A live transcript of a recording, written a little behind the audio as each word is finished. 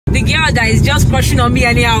the girl that is just crushing on me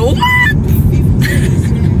anyhow. What?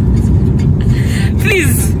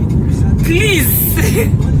 Please.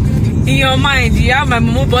 In your mind, you have my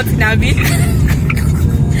Momo button, Abby.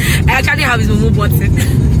 I actually have his Momo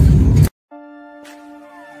button.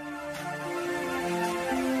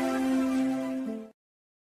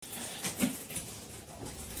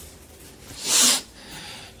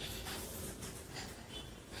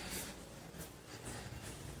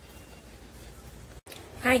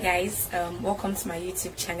 Hi guys, welcome to my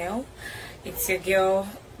YouTube channel. It's your girl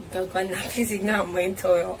Gogonna. Please ignore my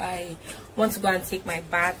intro. I want to go and take my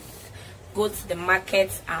bath, go to the market,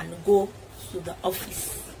 and go to the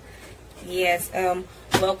office. Yes,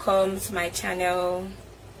 welcome to my channel.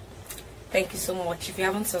 Thank you so much. If you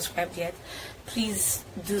haven't subscribed yet, please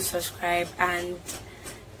do subscribe and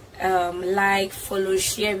like, follow,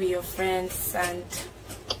 share with your friends. And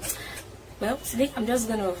well, today I'm just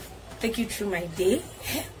gonna take you through my day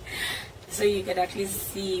so you can at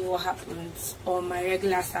least see what happens on my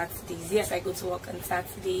regular Saturdays. Yes, I go to work on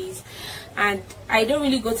Saturdays, and I don't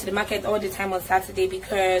really go to the market all the time on Saturday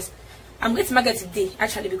because I'm going to market today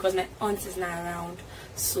actually because my aunt is not around.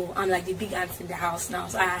 So I'm like the big aunt in the house now,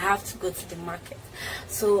 so I have to go to the market.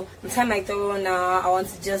 So the time I thought now I want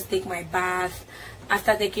to just take my bath.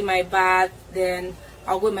 After taking my bath, then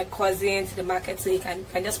I'll go with my cousin to the market so he can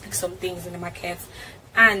just pick some things in the market,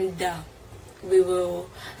 and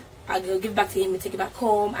I'll go give back to him and take it back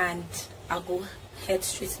home, and I'll go head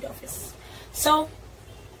straight to the office. So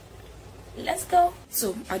let's go.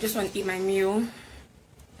 So I just want to eat my meal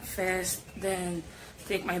first, then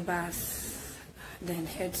take my bath, then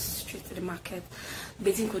head straight to the market.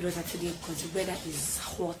 Bathing code was actually because the weather is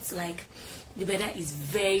hot. Like the weather is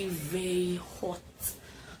very, very hot.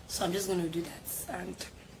 So I'm just gonna do that, and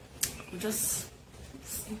we'll just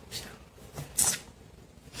see.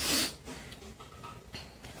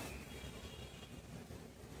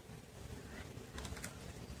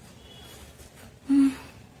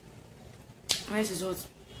 Rice is hot.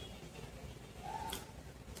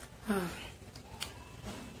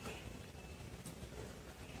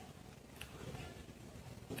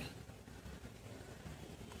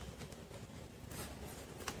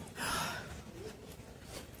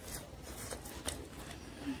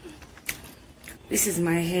 This is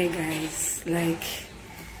my hair, guys. Like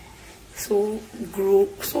so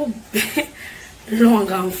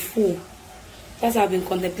long and full. That's why I've been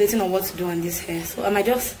contemplating on what to do on this hair. So I might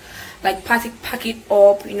just like pack it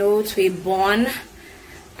up, you know, to a bun,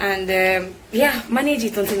 and yeah, manage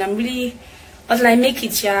it until I make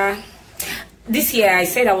it. Yeah, this year I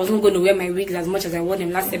said I wasn't going to wear my wigs as much as I wore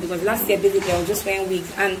them last year, because last year basically I was just wearing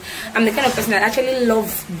wigs, and I'm the kind of person that actually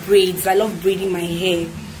love braids. I love braiding my hair.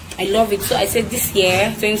 I love it. So I said this year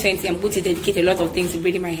 2020 I'm going to dedicate a lot of things to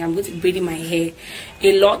braiding my hair. I'm going to be braiding my hair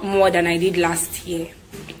a lot more than I did last year.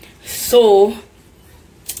 So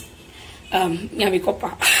yeah, me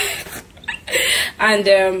copper. And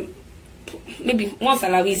maybe once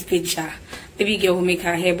Alawi's picture, maybe girl will make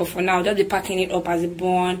her hair, but for now I'll just be packing it up as a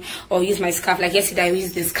bun, or use my scarf. Like yesterday I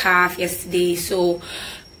used the scarf yesterday. So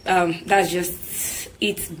that's just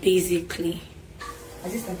it basically.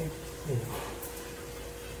 Has it started? Yeah.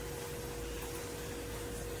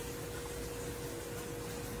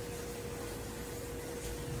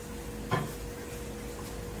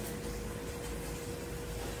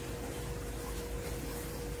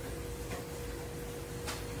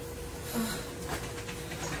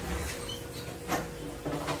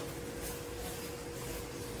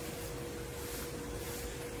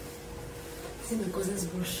 See my cousin's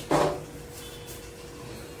brush.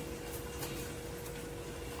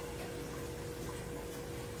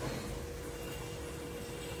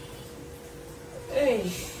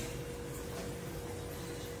 Hey.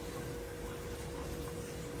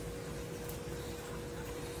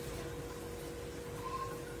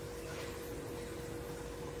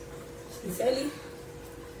 Sincerely,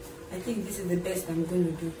 I think this is the best I'm going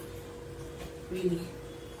to do. Really.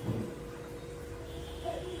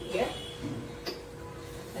 Yeah.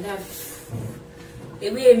 And I've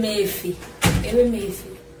away Mayfi.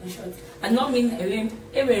 In short. I don't mean away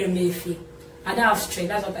Mayfi. I don't have straight,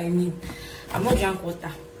 that's what I mean. I'm not drunk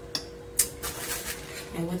water.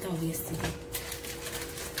 My water of yesterday.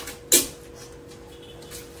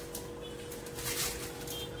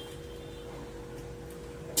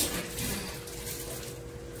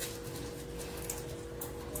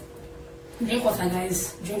 Drink water,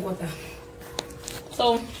 guys. Drink water.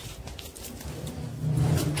 So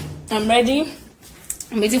I'm ready.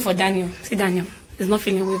 I'm waiting for Daniel. See Daniel. He's not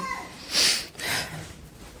feeling well.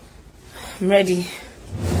 I'm ready.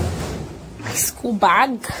 My school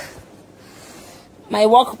bag. my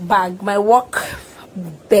work bag, my work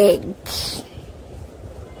bag.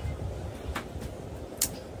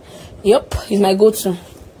 Yep, is my go-to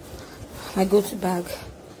bag.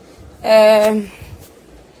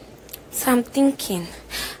 So I'm thinking,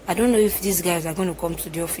 I don't know if these guys are going to come to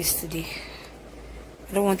the office today.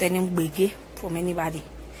 I don't want any biggie from anybody.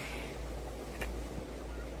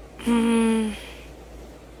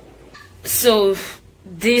 So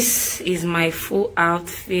this is my full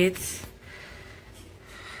outfit.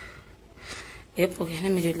 Yep, okay,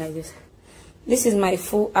 let me do it like this. This is my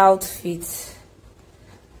full outfit.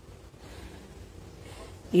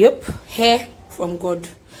 Yep, hair from God,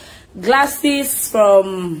 glasses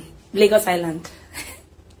from Lagos Island.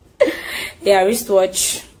 Yeah,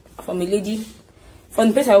 wristwatch from a lady from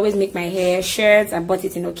the place I always make my hair. Shirts, I bought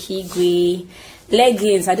it in Okigwe.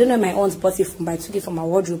 Leggings, I don't know my aunt bought it from, but I took it from my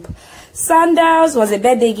wardrobe. Sandals was a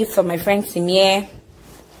birthday gift from my friend Timie.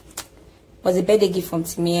 Was a birthday gift from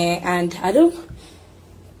Timie, and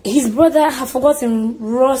his brother, I've forgotten,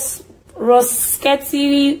 Ross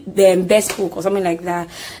Sketty, the best book or something like that.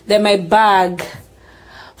 Then my bag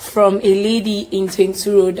from a lady in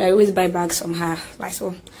 22 Road. I always buy bags from her. Like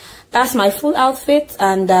so. That's my full outfit,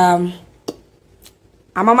 and I'm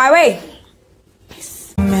on my way.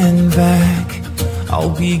 Coming back, I'll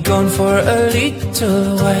be gone for a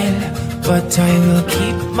little while, but I will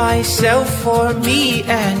keep myself for me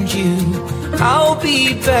and you. I'll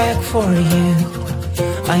be back for you.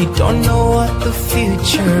 I don't know what the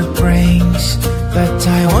future brings, but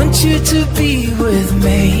I want you to be with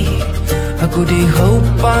me. I go to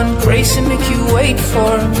hope and praise and make you wait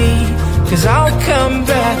for me, 'cause I'll come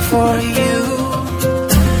back for you.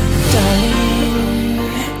 Darling,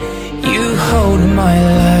 you hold my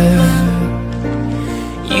love,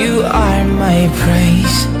 you are my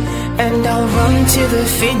praise, and I'll run to the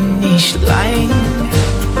finish line.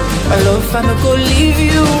 I love and I go leave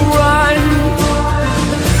you run,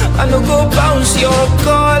 I no go bounce your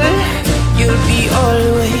call. You'll be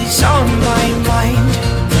always on my mind.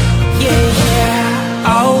 Yeah, yeah.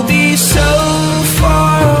 I'll be so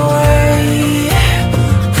far away,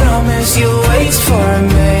 promise you'll wait for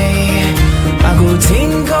me. I go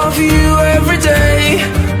think of you every day,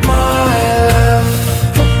 my love.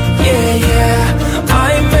 Yeah, yeah.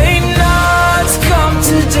 I may not come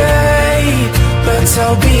today, but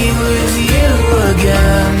I'll be with you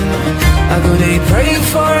again. I go they pray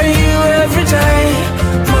for you every day,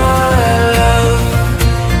 my love.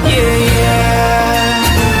 Yeah, yeah.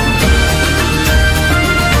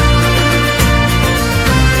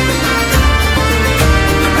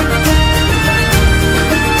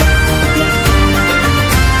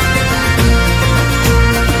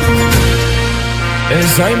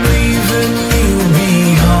 As I'm leaving you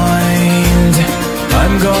behind,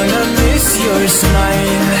 I'm gonna miss your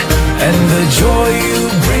smile and the joy you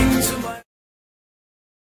bring to my...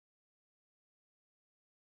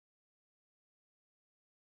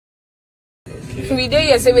 We did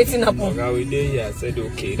here say waiting up. Okay, we did here. I said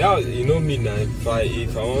okay. That you know me now. If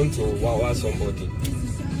I want to wow somebody,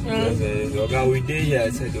 okay, we did here. I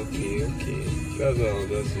said okay. That's all.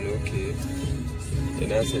 That's okay.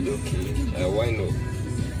 And I said okay. Why not?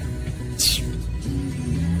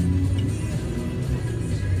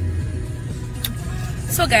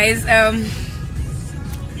 So guys, I'm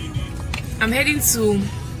heading to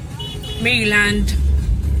Maryland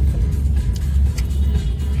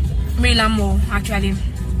Mall. Actually,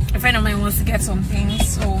 a friend of mine wants to get something,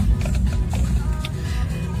 so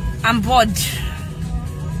I'm bored.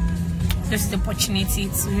 This is the opportunity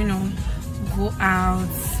to go out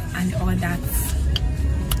and all that.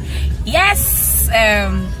 Yes.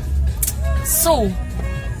 So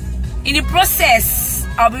in the process,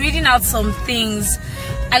 I'll be reading out some things.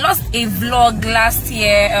 I lost a vlog last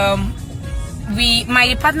year. My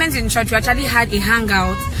department in church, we actually had a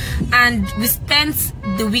hangout, and we spent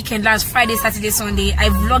the weekend last Friday, Saturday, Sunday. I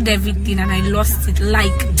vlogged everything and I lost it.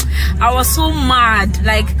 Like, I was so mad,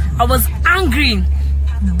 like I was angry,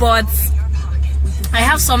 but I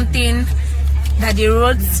have something that they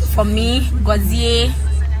wrote for me. Gozie.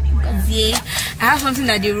 I have something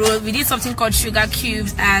that they wrote. We did something called Sugar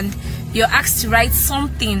Cubes, and you're asked to write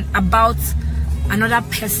something about another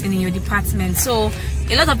person in your department. So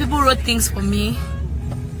a lot of people wrote things for me,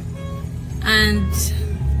 and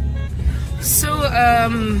so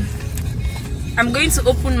I'm going to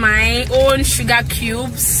open my own Sugar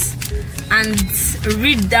Cubes and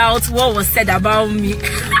read out what was said about me.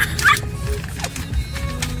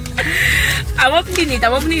 I'm opening it.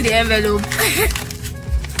 I'm opening the envelope.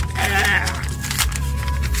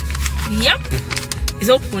 Yep, it's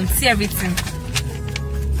open. See everything.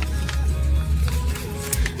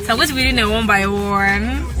 So I'm going to be doing them one by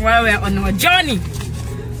one while we're on our journey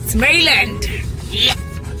to Maryland. Yeah.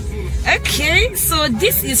 Okay, so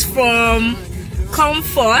this is from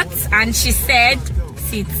Comfort, and she said,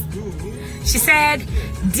 sit. She said,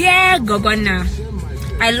 "Dear Gogonna,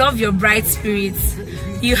 I love your bright spirits.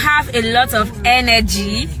 You have a lot of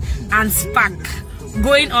energy and spark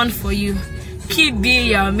going on for you. Keep being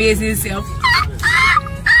your amazing self."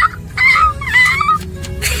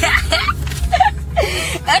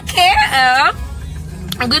 Okay,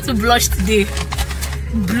 I'm going to blush today.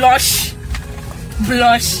 Blush.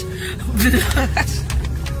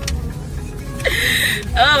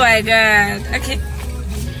 Oh my god. Okay,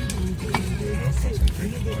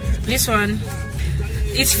 this one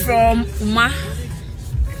is from Uma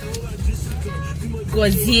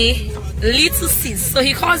Gozie, little sis. So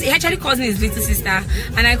he actually calls me his little sister,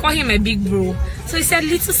 and I call him my big bro. So he said,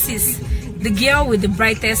 "Little sis, the girl with the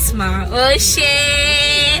brightest smile." Oh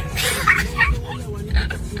shit.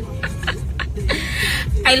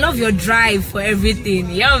 I love your drive for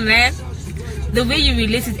everything. Yo man, the way you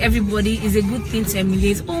relate with everybody is a good thing to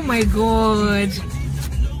emulate. Oh my god.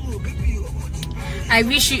 I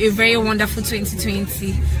wish you a very wonderful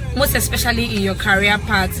 2020, most especially in your career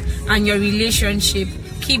path and your relationship.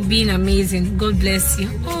 Keep being amazing. God bless you.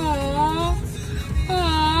 Aww.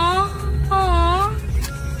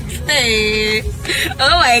 Hey.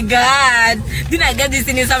 Oh my god. Didn't I get this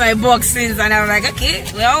thing inside my box since? And I was like, okay,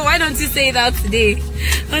 well, why don't you say it out today?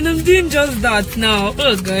 And I'm doing just that now.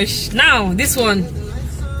 Oh gosh. Now, this one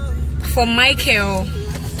from Michael.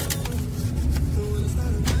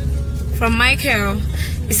 From Michael.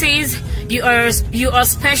 It says, you are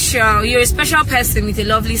special. You're a special person with a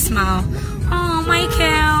lovely smile. Oh,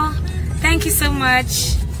 Michael, thank you so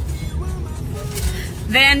much.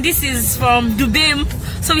 Then this is from Dubeim.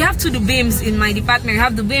 So we have two Dubeams in my department. We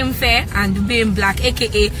have Dubeim Fair and Dubeim Black,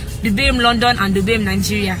 aka Dubeim London and Dubeim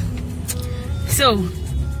Nigeria. So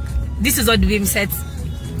this is what Dubeim said.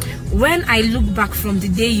 "When I look back from the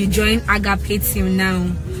day you joined Agape till now,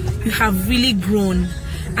 you have really grown.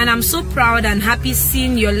 And I'm so proud and happy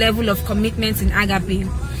seeing your level of commitment in Agape.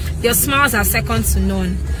 Your smiles are second to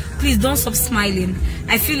none. Please don't stop smiling.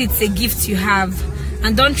 I feel it's a gift you have.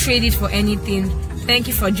 And don't trade it for anything. Thank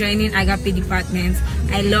you for joining Agape department.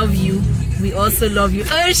 I love you. We also love you."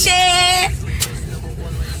 Oh shit!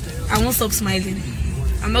 I won't stop smiling.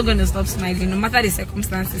 I'm not going to stop smiling. No matter the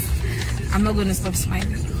circumstances, I'm not going to stop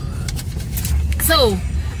smiling. So,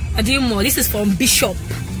 I do more. This is from Bishop,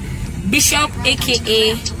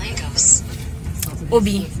 aka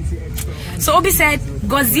Obi. So Obi said,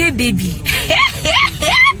 "Gozie baby."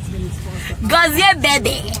 Gozie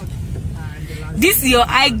baby. This your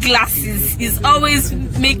eyeglasses is always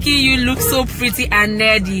making you look so pretty and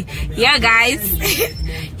nerdy. Yeah guys,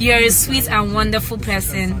 you're a sweet and wonderful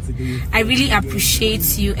person. I really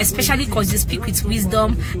appreciate you, especially because you speak with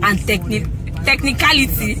wisdom and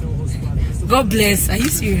technicality. God bless. Are you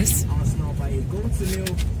serious?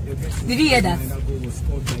 Did you hear that?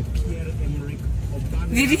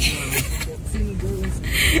 Did you?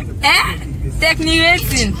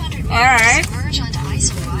 Technicating. Alright.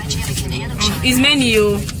 His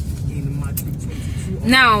menu.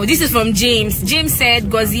 Now, this is from James. James said,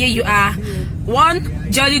 "Gozie, you are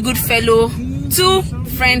 1, jolly good fellow, 2,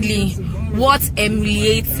 friendly. What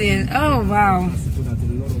emulating." Oh wow.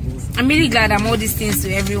 I'm really glad I'm all these things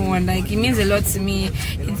to everyone. Like, it means a lot to me.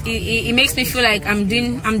 It makes me feel like I'm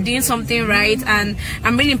doing something right, and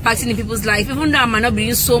I'm really impacting in people's life, even though I might not be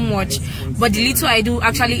doing so much, but the little I do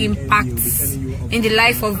actually impacts in the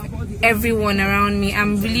life of everyone around me.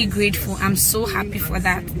 I'm really grateful. I'm so happy for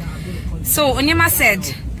that. So Onyema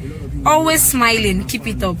said, "Always smiling, keep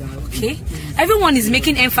it up." Okay, everyone is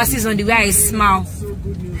making emphasis on the way I smile.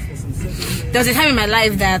 There was a time in my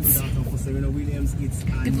life that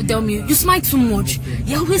people tell me, "You smile too much.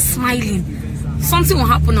 You're always smiling. Something will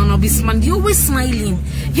happen and I'll be smiling. You're always smiling.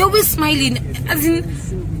 You're always smiling." As in,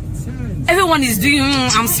 everyone is doing,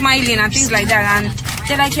 I'm smiling and things like that. And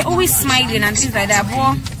they're like, "You're always smiling," and things like that.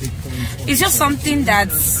 But it's just something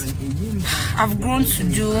that I've grown to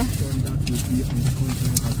do.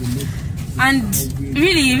 And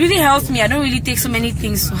really, it really helps me. I don't really take so many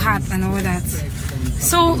things to heart and all that.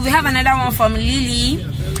 So we have another one from Lily.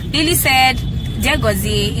 Lily said, "Dear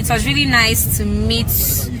Gozie, it was really nice to meet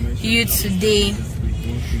you today.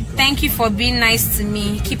 Thank you for being nice to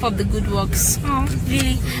me. Keep up the good works." Oh,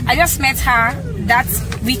 really? I just met her that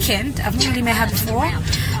weekend. I've not really met her before.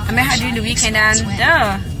 I met her during the weekend, and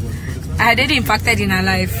I had already impacted in her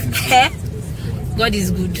life. God is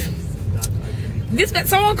good.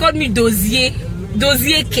 Someone called me Dozier.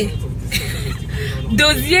 Dozier K.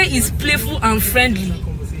 Dozier is playful and friendly.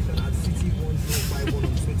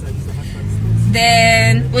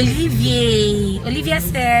 Then Olivia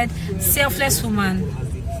said, selfless woman,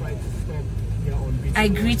 I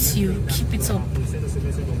greet you, keep it up.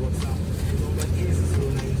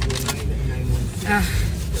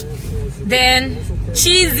 Then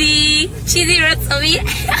Cheesy wrote to me.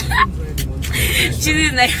 Cheesy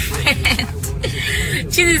is my friend.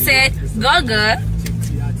 Cheesy said, Gaga,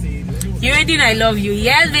 you already know I love you.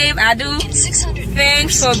 Yes, babe, I do.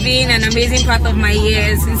 Thanks for being an amazing part of my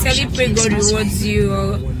years. Sincerely pray God rewards you,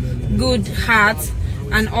 good heart,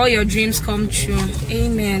 and all your dreams come true.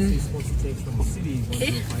 Amen.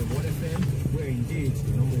 Okay.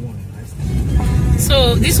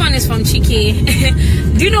 So this one is from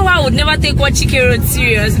Chike. Do you know why I would never take what Chike wrote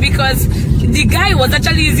serious? Because the guy was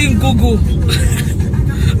actually using Google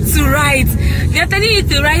to write. They're telling you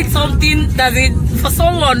to write something that is for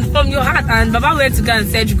someone from your heart, and Baba went to go and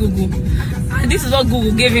search Google. And this is what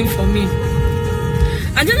Google gave him for me.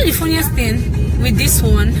 And you know the funniest thing with this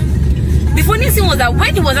one? The funniest thing was that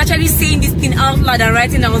when he was actually saying this thing out loud and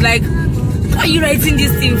writing, I was like, what are you writing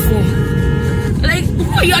this thing for? Like,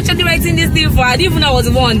 who are you actually writing this thing for? I didn't even know I was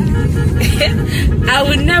one. I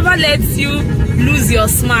will never let you lose your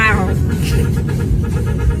smile.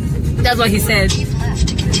 That's what he said.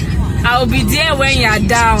 I'll be there when you're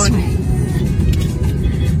down.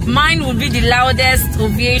 Mine will be the loudest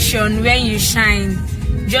ovation when you shine.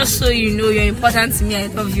 Just so you know you're important to me. I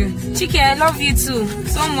love you. Chike, I love you too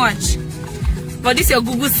so much. But this is your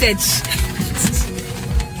Google search.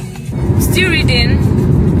 Still reading.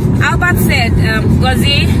 Albert said,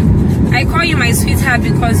 Gozie, I call you my sweetheart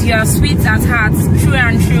because you are sweet at heart, true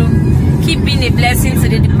and true. Keep being a blessing to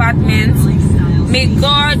the department. May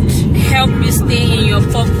God help you stay in your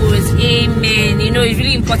purpose. Amen. You know, it's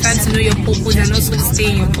really important to know your purpose and also to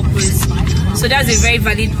stay in your purpose. So that's a very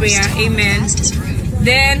valid prayer. Amen.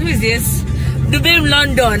 Then, who is this? Dubin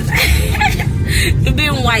London.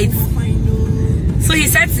 Dubin White. So he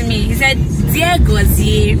said to me, he said, Dear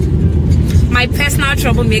Gozie, my personal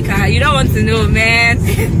troublemaker, you don't want to know, man.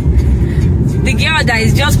 The girl that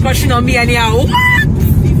is just crushing on me anyhow. What?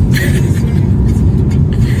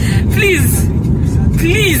 Please,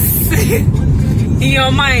 in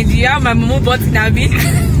your mind, you have my Momo button, Abby.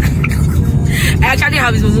 I actually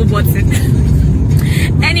have his Momo button.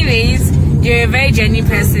 Anyways, you're a very genuine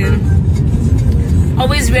person.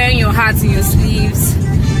 Always wearing your heart in your sleeves.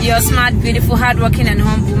 You're smart, beautiful, hardworking, and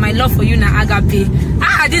humble. My love for you na agape.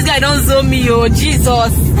 Ah, this guy don't zone me, oh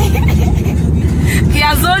Jesus. He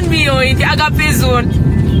has zoned me, oh, in the agape zone.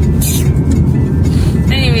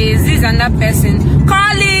 Anyways, this is another person.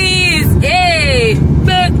 Collins! Hey!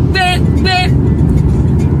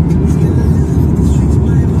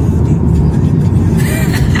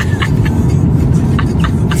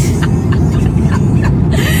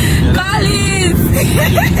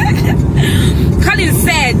 Collins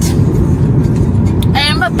said, I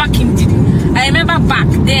remember back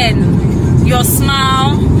then, your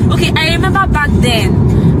smile. Okay, I remember back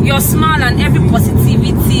then, your smile and every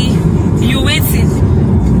positivity you waited,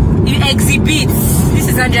 you exhibit. This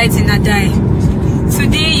is handwriting Nadai.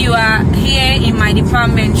 Today you are here in my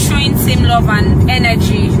department, showing same love and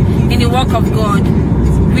energy in the work of God.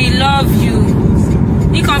 We love you.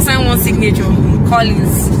 You can sign one signature,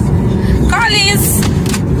 Collins.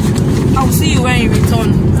 I'll see you when you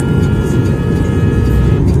return.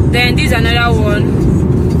 Then this is another one.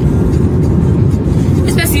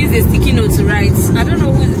 This person used a sticky note to write. I don't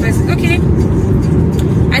know who is the person. Okay.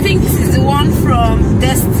 I think this is the one from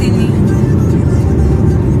Destiny.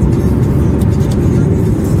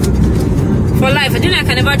 For life, I think I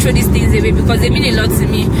can never throw these things away because they mean a lot to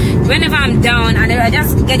me. Whenever I'm down and I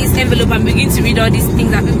just get this envelope and begin to read all these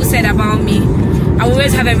things that people said about me, I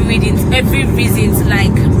always have every reason to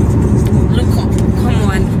like, look up, come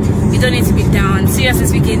on, you don't need to be down. Seriously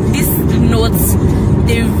speaking, these notes,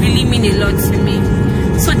 they really mean a lot to me.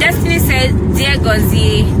 So Destiny said, Dear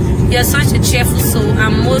Gozie, you're such a cheerful soul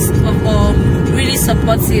and most of all, really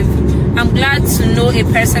supportive. I'm glad to know a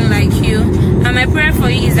person like you. And my prayer for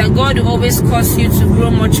you is that God will always cause you to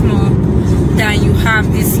grow much more than you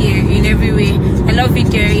have this year in every way. I love you,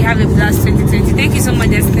 dear. You have a blast 2020. Thank you so much,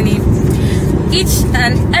 Destiny. Each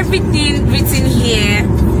and everything written here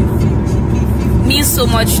means so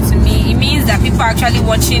much to me. It means that people are actually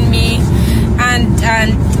watching me, and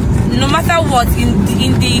no matter what, in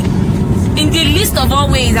the least of all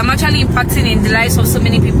ways, I'm actually impacting in the lives of so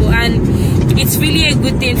many people, and it's really a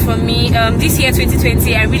good thing for me. This year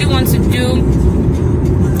 2020, I really want to do,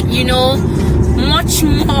 you know, much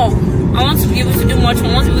more. I want to be able to do much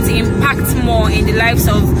more. I want to be able to impact more in the lives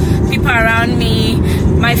of people around me,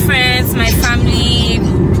 my friends, my family,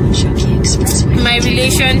 my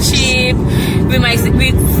relationship,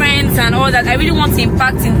 with friends and all that. I really want to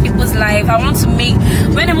impact in people's life. I want to make,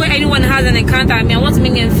 whenever anyone has an encounter with me, I want to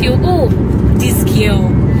make them feel, oh, this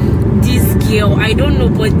girl, I don't know,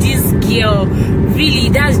 but this girl, really,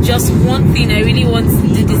 that's just one thing I really want to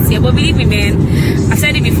do this year. But believe me, man, I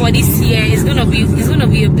said it before, this year is gonna be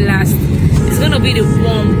a blast. It's gonna be the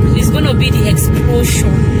bomb. It's gonna be the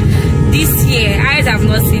explosion. This year, eyes have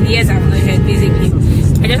not seen, ears have not heard. Basically,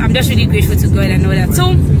 I'm just really grateful to God and all that.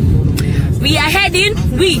 So we are heading.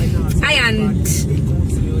 I and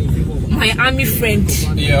my army friend.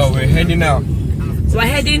 Yeah, we're heading out. We're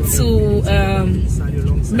heading to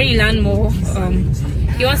Maryland Mall.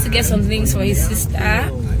 He wants to get some things for his sister,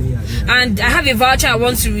 and I have a voucher I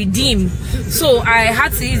want to redeem, so I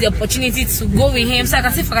had to use the opportunity to go with him so I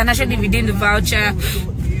can see if I can actually redeem the voucher,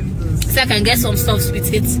 so I can get some stuff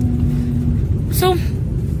with it. So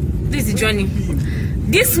this is the journey.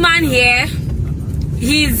 This man here,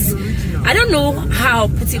 he's, I don't know how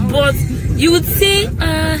to put it, but you would say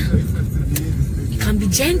he can be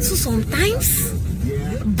gentle sometimes,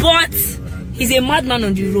 but he's a madman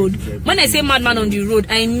on the road. When I say madman on the road,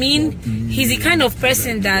 I mean he's the kind of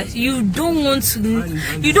person that you don't want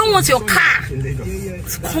your car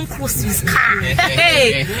to come close to his car.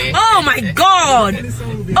 Hey, oh my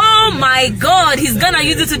god, he's gonna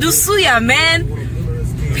use you to do suya, man.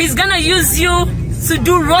 He's gonna use you to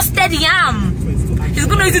do roasted yam. He's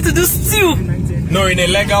gonna use you to do stew. No, in a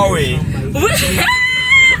legal way.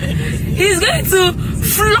 He's going to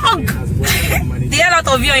flog the hell out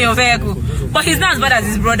of you on your vehicle. But he's not as bad as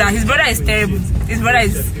his brother. His brother is terrible. His brother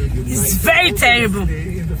is very terrible.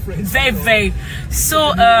 Very, very.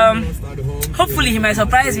 So, hopefully he might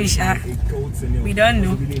surprise me, Sha. We don't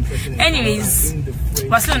know. Anyways,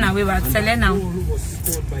 we're still on our way back. Sell it now.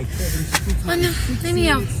 Oh no, let me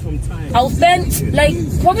out. I'll spend, like,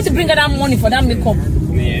 for me to bring her that money for that makeup.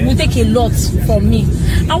 Yeah. Will take a lot from me.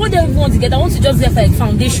 And what do I want to get? I want to just get like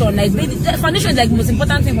foundation. Like, foundation is like the most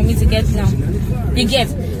important thing for me to get now. You get?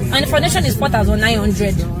 And the foundation is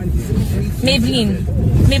 4,900.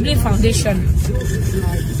 Maybelline foundation.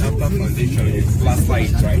 After foundation is last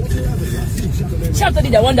light, right? She have told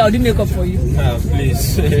you that one that will do makeup for you.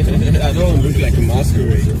 Please. I don't look like a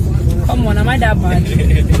masquerade. Come on, am I that bad?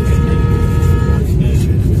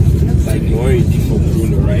 Like the one you did for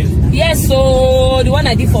Bruno, right? Yes, so the one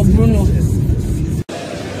I did for Bruno.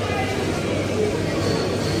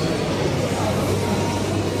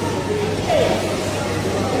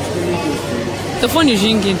 The phone is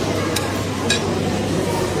ringing.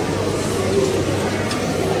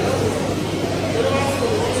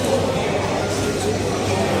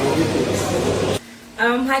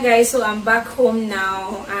 Hi guys, so I'm back home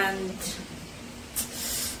now and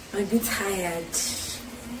I'm a bit tired.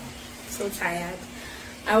 So tired.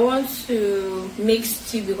 I want to make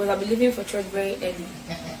stew because I'll be leaving for church very early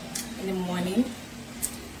in the morning.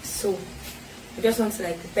 So I just want to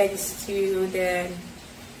like prepare the stew, then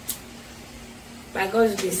by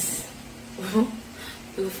God's grace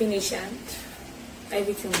we'll finish and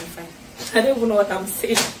everything will be fine. I don't even know what I'm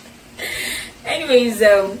saying. Anyways,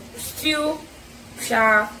 stew,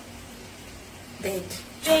 bed.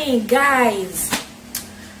 Hey guys,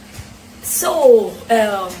 so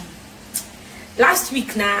last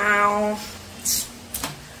week now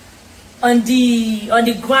on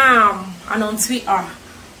the gram and on Twitter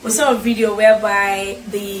we saw a video whereby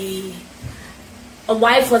a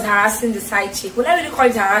wife was harassing the side chick. Well, I really call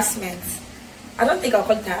it harassment. I don't think I'll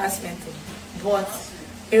call it harassment, but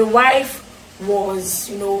a wife was,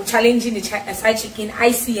 you know, challenging the side chick in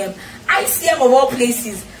ICM of all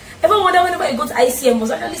places. Ever wonder whenever you go to ICM,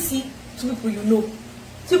 must actually see two people you know,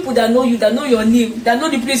 two people that know you, that know your name, that know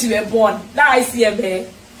the place you were born. That ICM,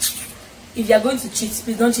 if you are going to cheat,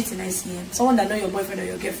 please don't cheat in ICM. Someone that know your boyfriend or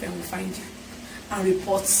your girlfriend will find you and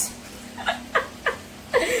report.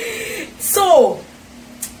 So,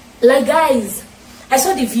 like guys, I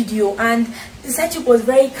saw the video and the side chick was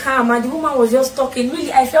very calm and the woman was just talking.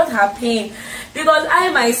 Really, I felt her pain because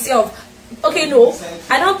I myself, okay, no,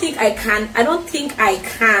 I don't think I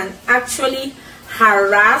can actually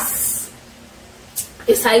harass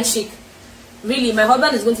a side chick. Really, my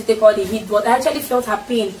husband is going to take all the heat, but I actually felt her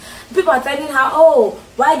pain. People are telling her, oh,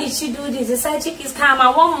 why did she do this? The side chick is calm.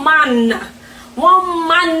 And one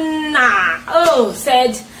man, oh,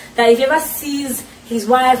 said that if he ever sees his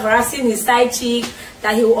wife harassing his side chick,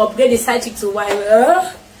 that he will upgrade the side chick to wife.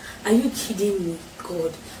 Are you kidding me?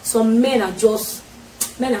 God, some men are just,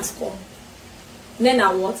 men are scum. Men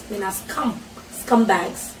are what? Men are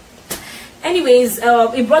scumbags. Anyways,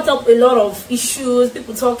 it brought up a lot of issues,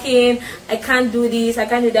 people talking, I can't do this, I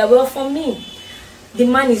can't do that. Well, for me, the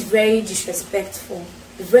man is very disrespectful,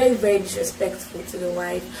 very, very disrespectful to the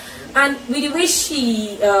wife. And with the way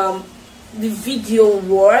she the video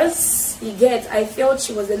was, I felt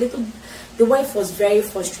she was a little, the wife was very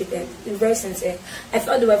frustrated, very sincere. I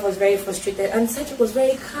felt the wife was very frustrated, and Cedric was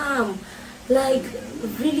very calm, like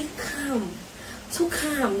really calm, so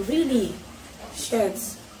calm, really.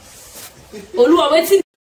 Shirts. Oluwa, waiting.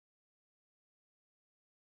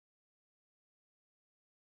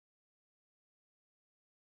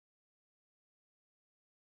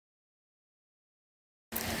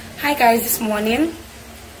 Hi guys, this morning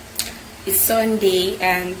it's Sunday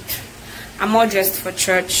and I'm all dressed for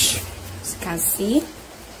church. As you can see,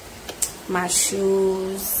 my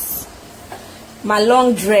shoes, my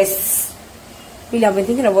long dress. Really, I've been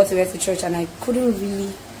thinking about to wear to church and I couldn't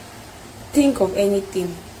really think of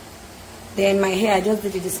anything. Then my hair, I just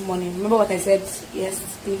did it this morning. Remember what I said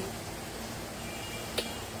yesterday?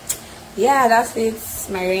 Yeah, that's it.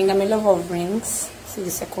 My ring, I'm a lover of rings. See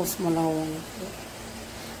the second smaller one.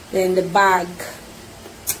 Then the bag.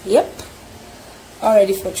 Yep. All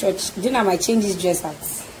ready for church. Do you know I might change this dress at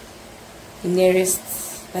the nearest,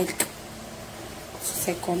 like, 2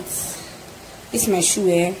 seconds. This is my shoe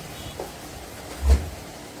here.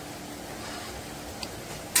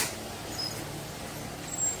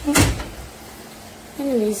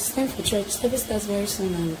 Anyways, it's time for church. Service starts very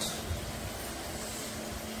soon and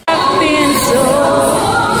I've been so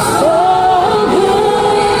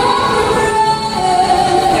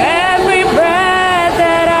every breath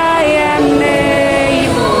that I am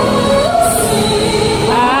able,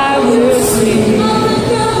 I will sing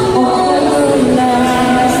all the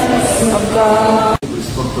nights of God.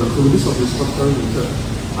 So this is restructuring the church,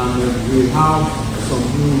 and we have some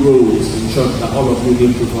new roles in church that all of you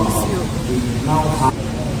need to know about. We now have,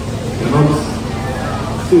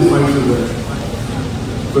 still fighting there.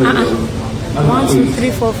 1, 2,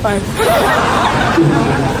 3, 4, 5.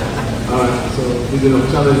 Alright, so we did a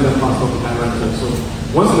challenge that pastor of the Nigerian church. So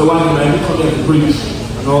once in a while, I need to get to preach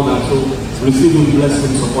and all that. So receiving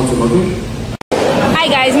blessings, support, okay? Hi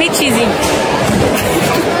guys, meet Cheesy.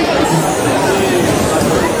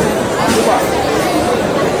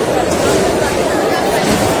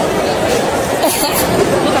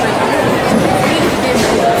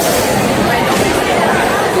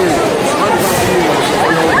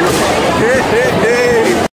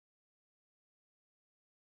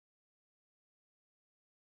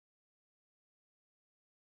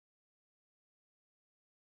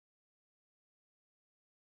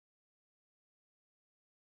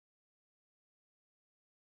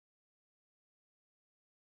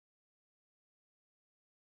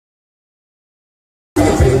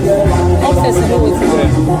 Upstairs, you know what's there.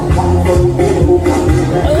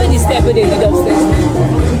 Oh, when you step, they lead upstairs.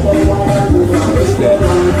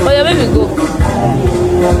 Oh, yeah, where we go?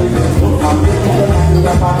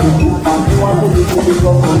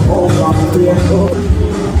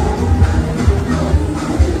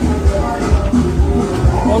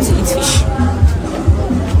 I want to eat fish.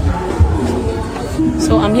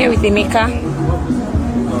 So I'm here with Emeka.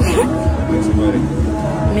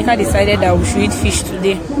 Emeka decided that we should eat fish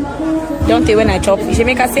today. Don't say when I chop fish.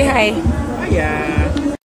 Emeka, say hi.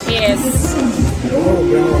 Yeah. Yes.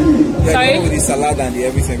 Yeah, Sorry? with the salad and the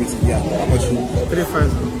everything. Yeah. How much?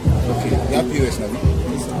 3,500. Okay. You have POS now.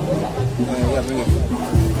 Yeah, bring it.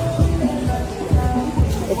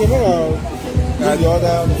 Okay, maybe the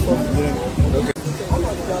other before. Okay.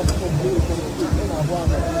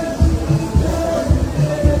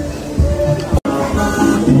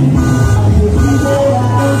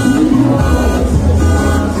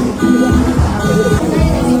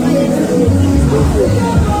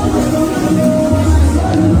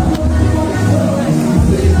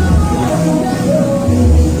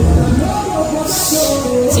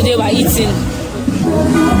 Today we're eating.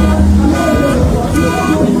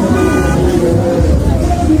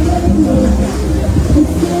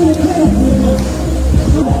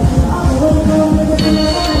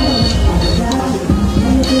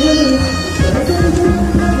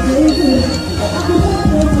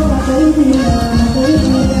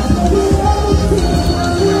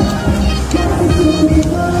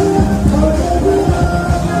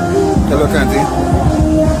 Hello, Kanti.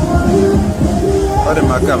 What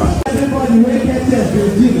am I coming?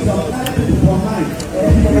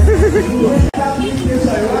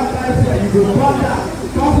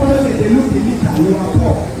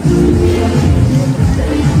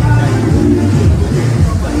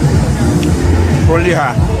 Only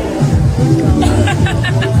her.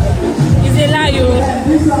 It's a lie, you.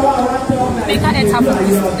 But you can't enter from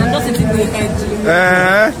this. I'm just sitting the head.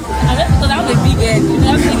 Because I have a big head. You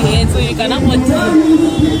have the head, so you cannot put the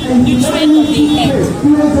nutrient of the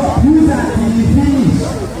head.